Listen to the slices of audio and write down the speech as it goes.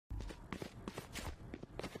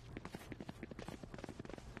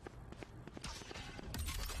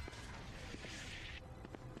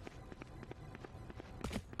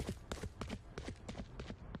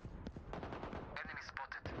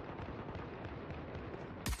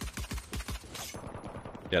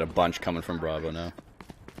Got a bunch coming from Bravo now.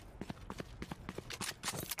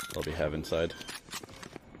 They'll be heaven side.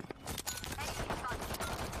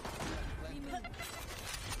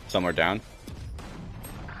 Somewhere down.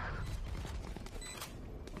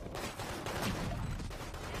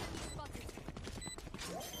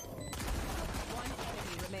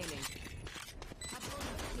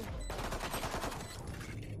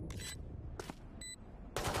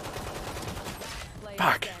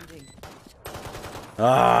 Fuck.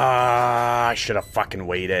 Ah, I should have fucking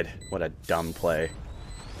waited. What a dumb play.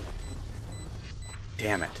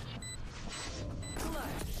 Damn it.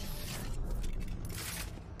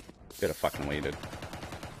 Should have fucking waited.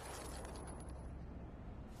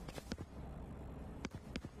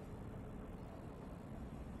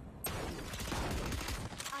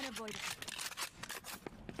 Unavoidable.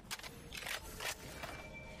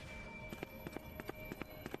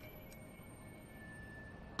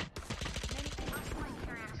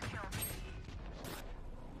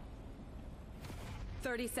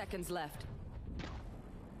 Thirty seconds left.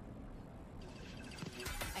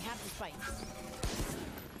 I have this fight.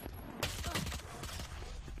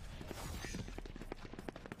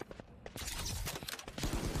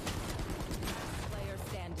 Player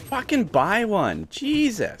standing. Fucking buy one.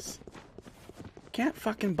 Jesus. Can't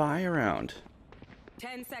fucking buy around.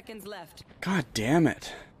 10 seconds left. God damn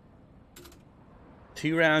it.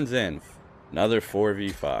 2 rounds in. Another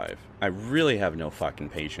 4v5. I really have no fucking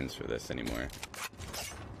patience for this anymore.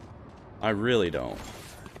 I really don't.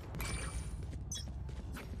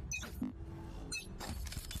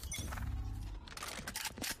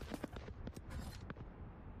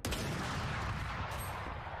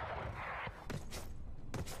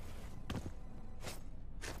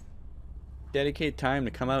 Dedicate time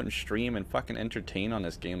to come out and stream and fucking entertain on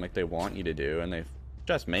this game like they want you to do, and they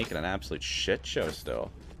just make it an absolute shit show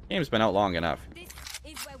still. Game's been out long enough.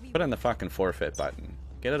 Put in the fucking forfeit button.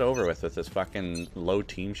 Get it over with this fucking low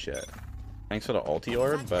team shit. Thanks for the ulti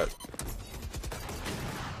orb, but...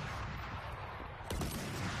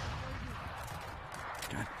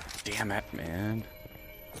 God damn it, man.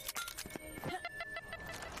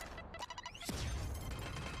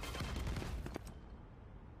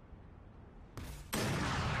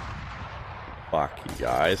 Fuck you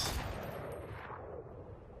guys.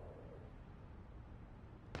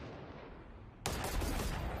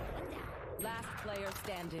 Last player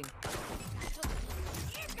standing.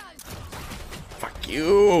 Fuck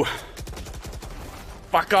you.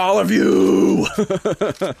 Fuck all of you.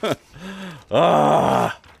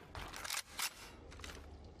 Ah.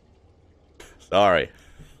 Sorry.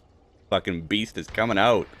 Fucking beast is coming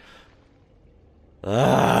out.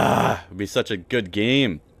 Ah. It'd be such a good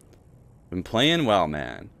game. Been playing well,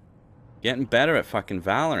 man. Getting better at fucking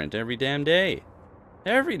Valorant every damn day.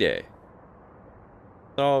 Every day.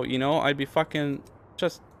 So, you know, I'd be fucking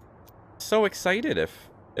just so excited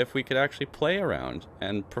if we could actually play around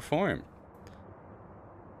and perform.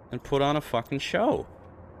 And put on a fucking show.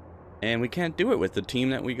 And we can't do it with the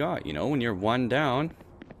team that we got, you know? When you're one down...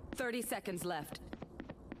 30 seconds left.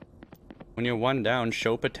 When you're one down,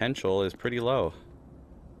 show potential is pretty low.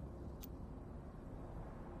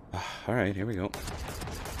 Alright, here we go.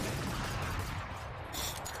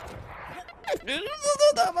 One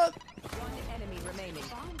enemy remaining.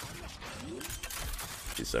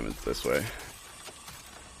 7th this way.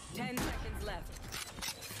 10 seconds left.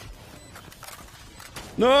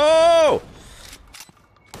 No!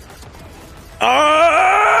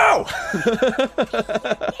 Oh!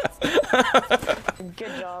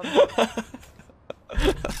 Good job.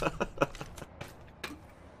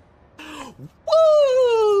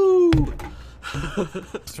 Woo!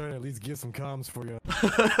 Just trying to at least get some comms for you.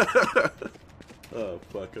 Oh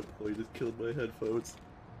fuck, I probably just killed my headphones.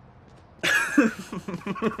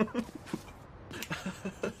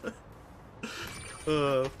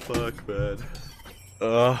 Oh fuck, man.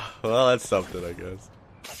 Oh, well that's something, I guess.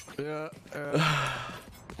 Yeah.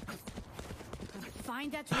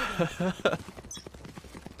 Find that rhythm.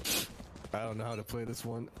 I don't know how to play this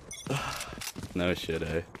one. No shit,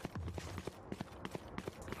 eh?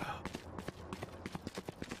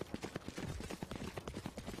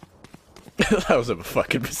 That was a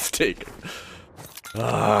fucking mistake.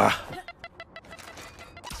 Ah.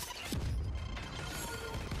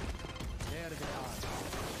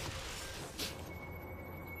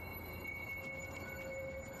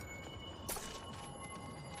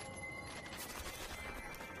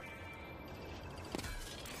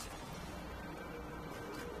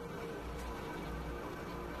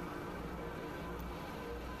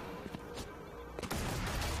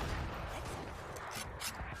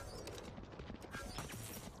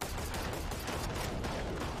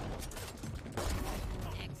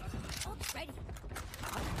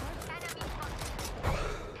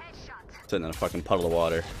 Sitting in a fucking puddle of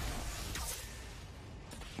water. Enemy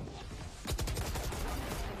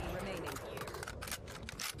remaining.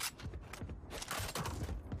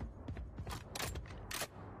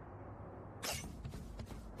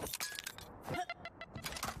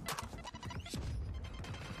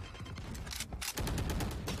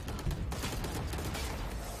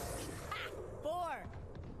 Four.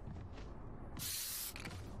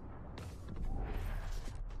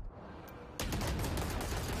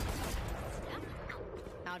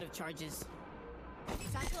 Out of charges.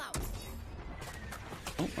 Satchel out.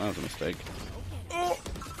 Oh, that was a mistake. Okay.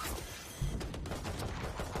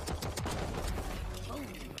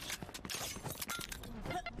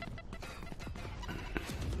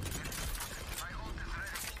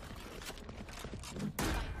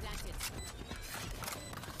 Planted.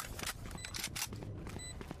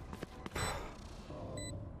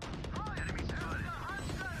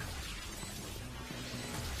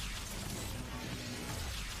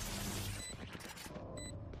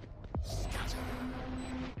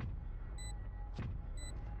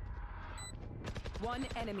 One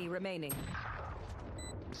enemy remaining.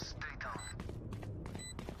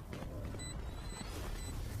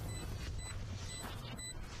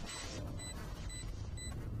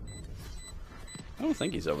 I don't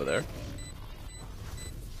think he's over there.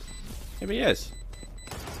 Maybe he is.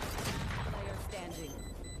 Player standing.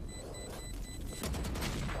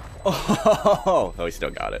 Oh, he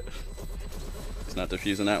still got it. He's not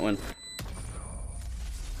defusing that one.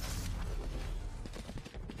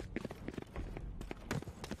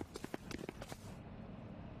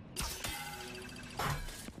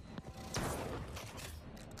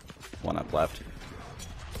 One up left.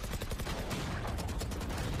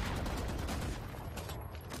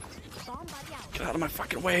 Bomb buddy out. Get out of my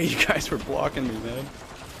fucking way. You guys were blocking me, man.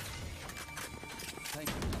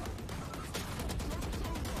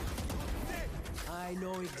 I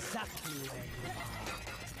know exactly where you are.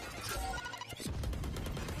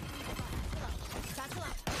 Satchel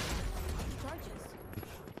out. Charges.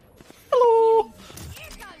 Hello.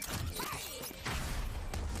 Here comes.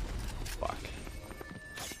 Fuck.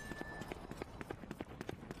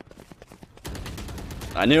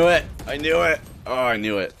 I knew it. I knew it. Oh, I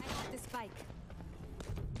knew it. I got the spike.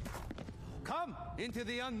 Come into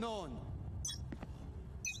the unknown.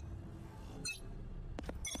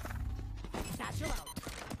 Satchel out.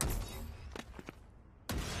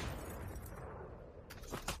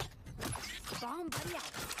 Bomb buddy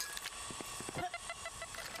out.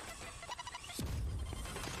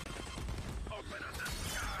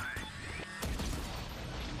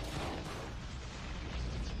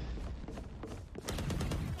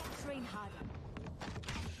 Train harder.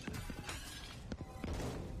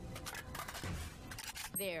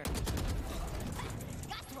 There.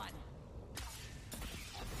 Got one.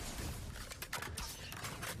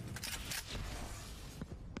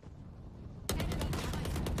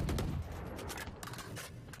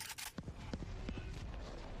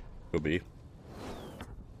 Could be.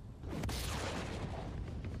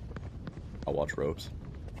 I'll watch ropes.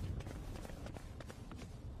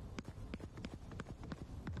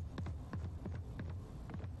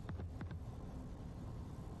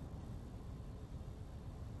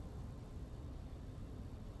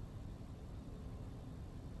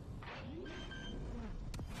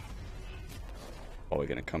 Oh, we're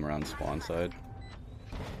gonna come around spawn side.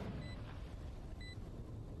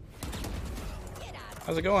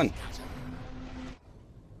 How's it going?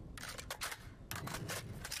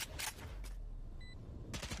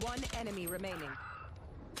 One enemy remaining.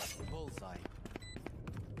 Bullseye.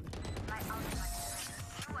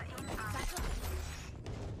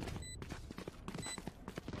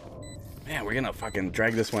 Man, we're gonna fucking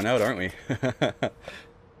drag this one out, aren't we?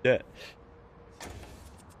 Yeah.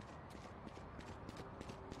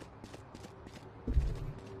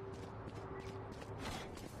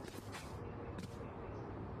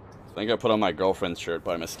 I think I put on my girlfriend's shirt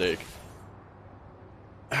by mistake.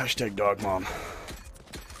 Hashtag dog mom.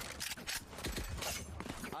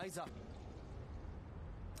 Eyes up.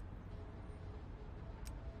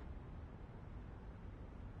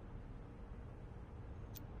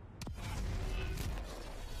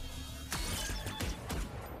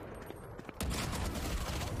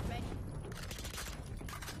 Ready.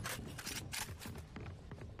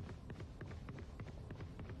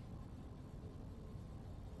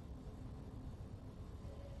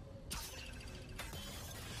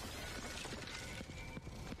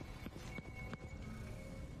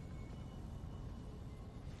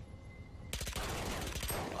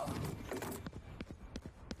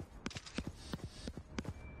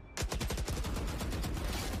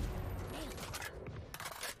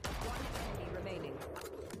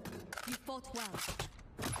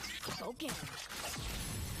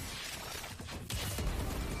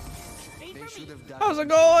 Should have done How's it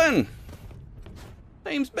going?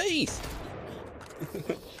 Name's Beast.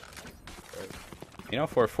 You know,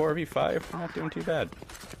 for a 4v5, we're not doing too bad.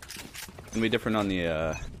 Gonna be different on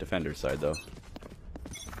the defender side, though.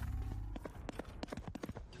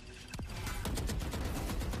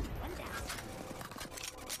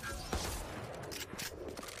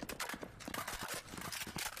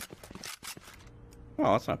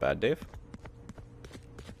 Oh, that's not bad, Dave.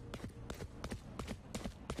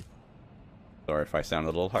 Sorry if I sounded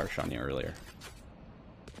a little harsh on you earlier.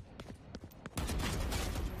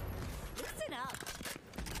 Listen up.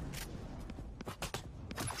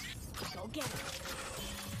 Go get it.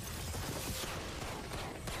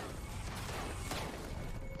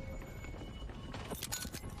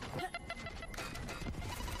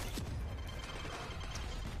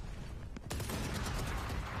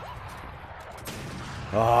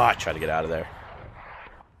 Oh, I tried to get out of there.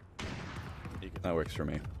 That works for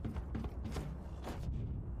me.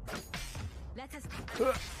 Let us.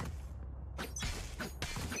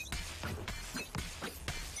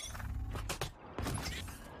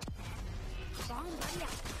 Bomb buddy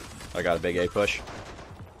out. I got a big A push.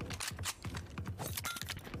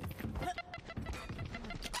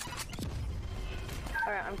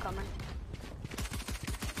 Alright, I'm coming.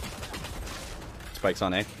 Spikes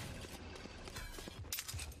on A.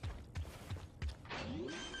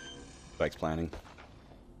 Spikes planning.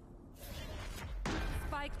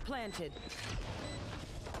 Spike planted.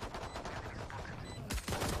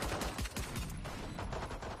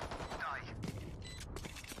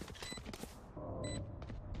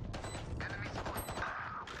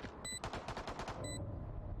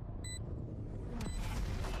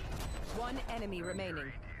 One enemy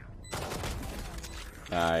remaining.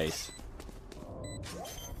 Nice.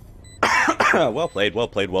 Well played, well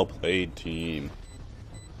played, well played, team.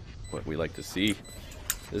 What we like to see,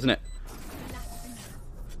 isn't it?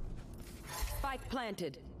 Spike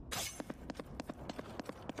planted.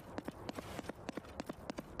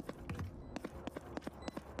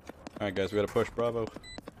 Alright guys, we gotta push Bravo.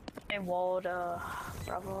 They walled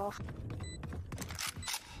Bravo off.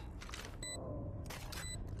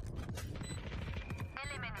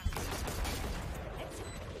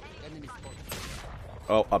 enemy spotted.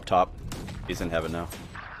 Oh, up top. He's in heaven now.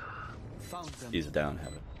 Found them. He's down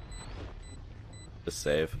heaven. Just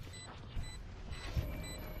save.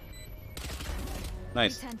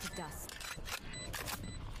 Nice. Return to dust.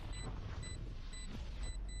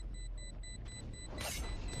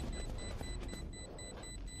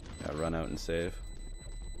 Yeah, run out and save.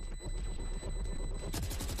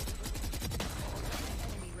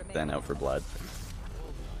 Enemy remaining. Then out for blood.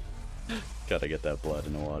 Gotta get that blood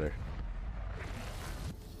in the water.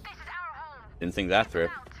 Didn't think that through.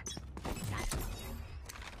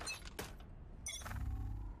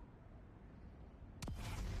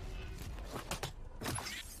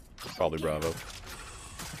 Probably Bravo.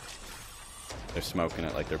 They're smoking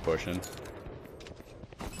it like they're pushing.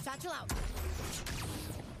 Satchel out.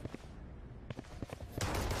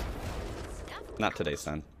 Not today,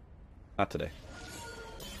 son. Not today.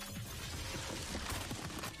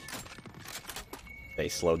 They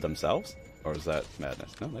slowed themselves? Or is that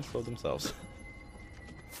madness? No, they slowed themselves.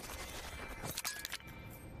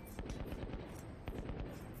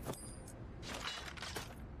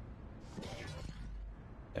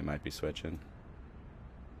 They might be switching.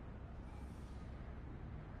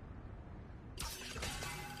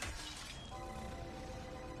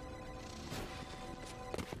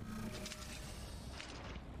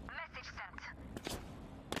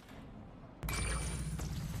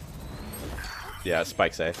 Yeah,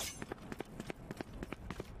 spike safe.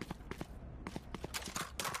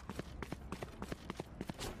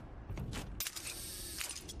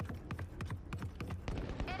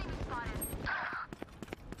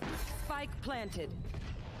 Spike planted.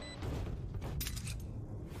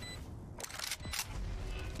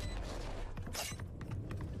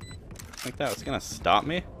 Like that, it's gonna stop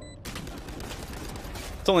me?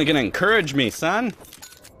 It's only gonna encourage me, son!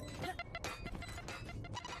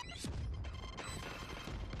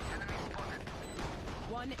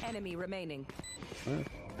 One enemy remaining. What?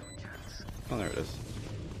 Oh, there it is.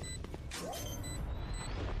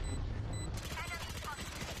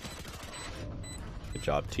 Good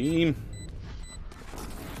job, team.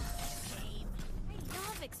 I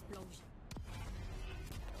love explosion.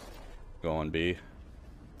 Go on, B.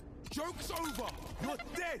 Joke's over! You're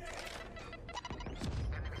dead!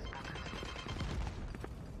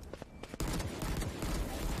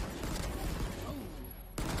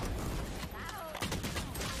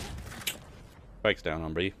 Spike's down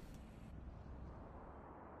on B.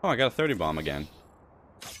 Oh, I got a 30 bomb again.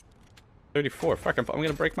 34. Fuck, I'm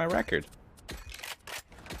gonna break my record.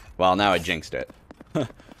 Well, now I jinxed it. But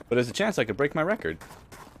there's a chance I could break my record.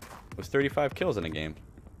 It was 35 kills in a game.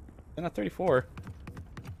 And not 34.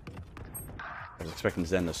 I was expecting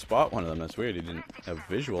Zen to spot one of them. That's weird. He didn't have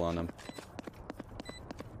visual on him.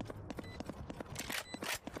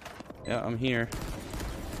 Yeah, I'm here.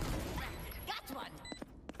 Got one.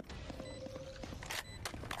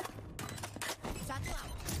 Satchel out.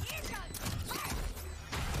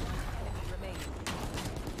 Remaining.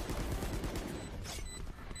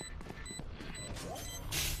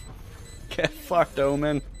 Get fucked,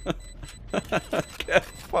 Omen. Get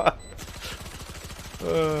fucked.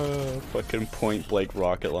 Fucking point blank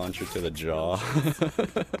rocket launcher to the jaw.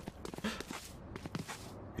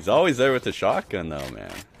 He's always there with the shotgun though,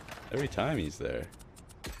 man. Every time he's there.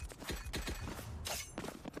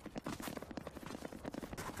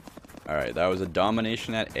 Alright, that was a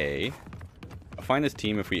domination at A. I'll find his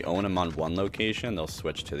team if we own him on one location, they'll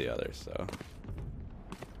switch to the other, so.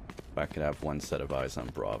 If I could have one set of eyes on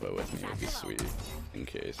Bravo with me, it would be sweet, in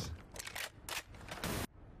case.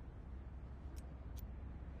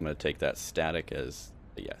 I'm gonna take that static as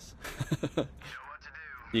a yes.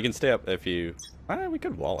 You can stay up if you... we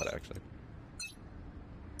could wall it, actually.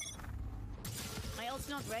 My ult's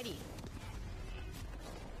not ready.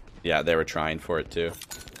 Yeah, they were trying for it, too.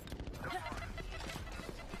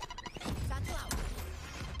 Satchel out.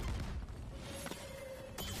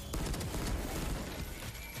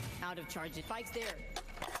 Out of charge. Spike's there.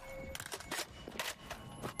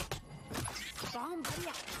 Bomb buddy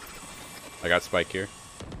out. I got Spike here.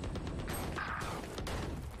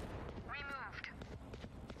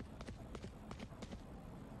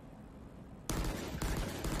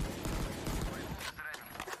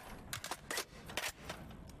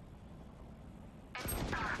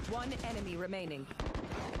 One enemy remaining.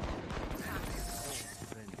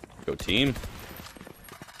 Go team.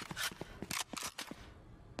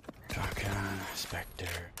 Shotgun, Spectre.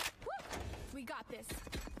 We got this.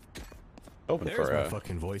 Open There's for my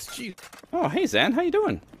fucking voice. Gee. Oh, hey Zan, how you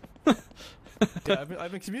doing? Yeah,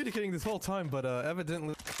 I've been communicating this whole time, but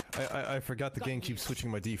evidently I forgot the game keeps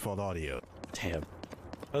switching my default audio. Damn.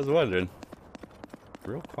 I was wondering.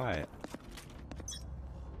 Real quiet.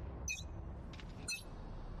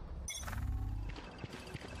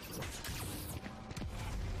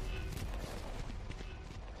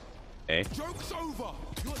 Hey. Joke's over.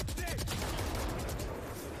 You're dead.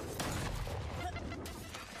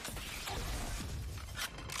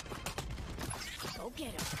 Go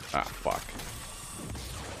get him. Ah, fuck.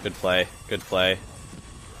 Good play. Good play.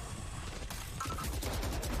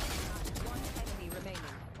 One enemy remaining.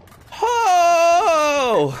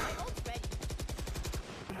 Oh! Ult's ready.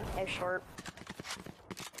 Hey, short.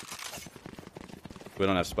 We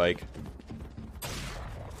don't have Spike.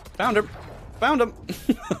 Found her. Found him.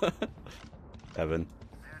 Evan.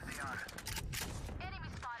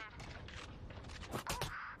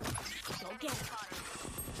 Go get him.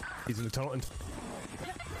 He's in the tunnel. And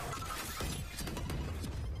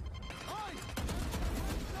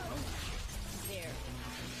There.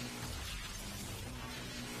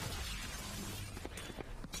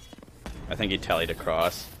 I think he tallied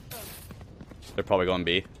across. They're probably going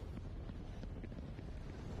B.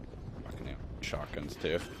 Fucking hell. Shotguns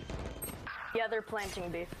too. Yeah, they're planting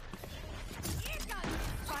B.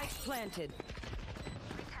 Spike planted.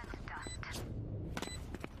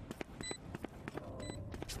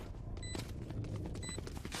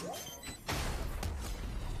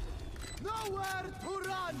 Nowhere to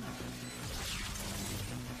run!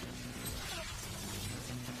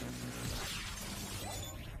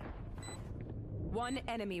 One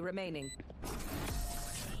enemy remaining.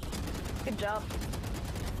 Good job.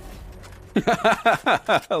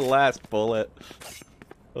 Last bullet.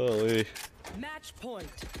 Holy. Match point.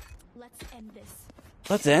 Let's end this.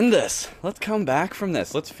 Let's end this. Let's come back from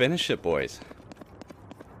this. Let's finish it, boys.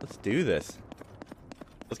 Let's do this.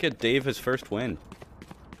 Let's get Dave his first win.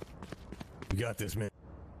 we got this, man.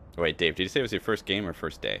 Wait, Dave, did you say it was your first game or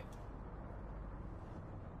first day?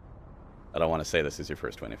 I don't want to say this is your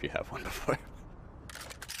first win if you have one before.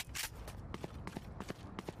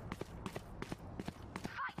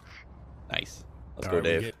 Nice. Let's go, Alright, we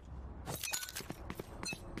Dave. get-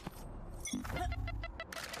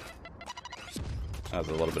 That was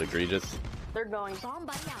a little bit egregious. They're going. Bomb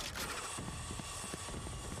buddy out.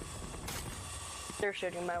 They're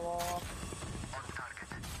shooting my wall off.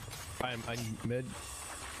 I'm mid.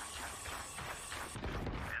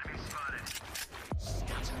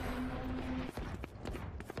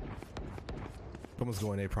 Someone's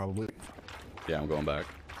going A probably. Yeah, I'm going back.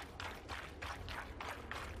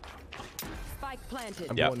 Spike Spike planted.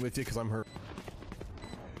 I'm Yep. going with you because I'm hurt.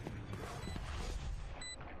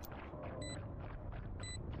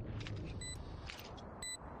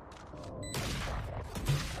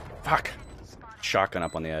 Fuck. Shotgun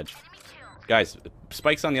up on the edge. Guys,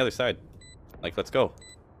 Spike's on the other side. Like, let's go.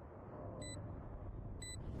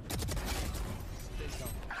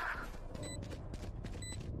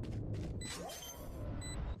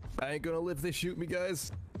 I ain't gonna live if they shoot me,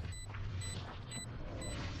 guys.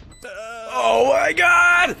 Oh my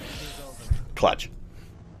god! Clutch.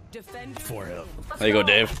 Defend. For him. There you go,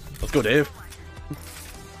 Dave. Let's go, Dave.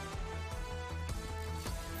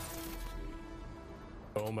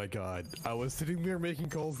 Oh my god. I was sitting there making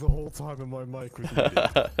calls the whole time and my mic was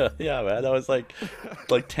muted. Yeah, man, that was like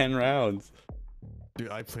 10 rounds.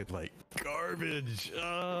 Dude, I played like garbage.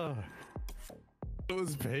 It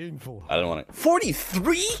was painful. I don't want to.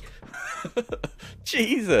 43?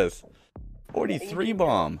 Jesus. 43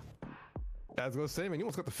 bomb. I was gonna say, man, you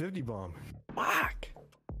almost got the 50 bomb. Fuck.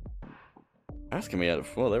 Asking me out.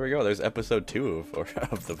 Well, there we go. There's episode 2 of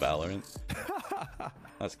the Valorant.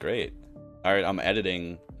 That's great. All right, I'm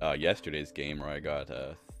editing yesterday's game where I got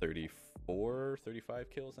 34, 35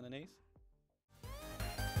 kills and an ace.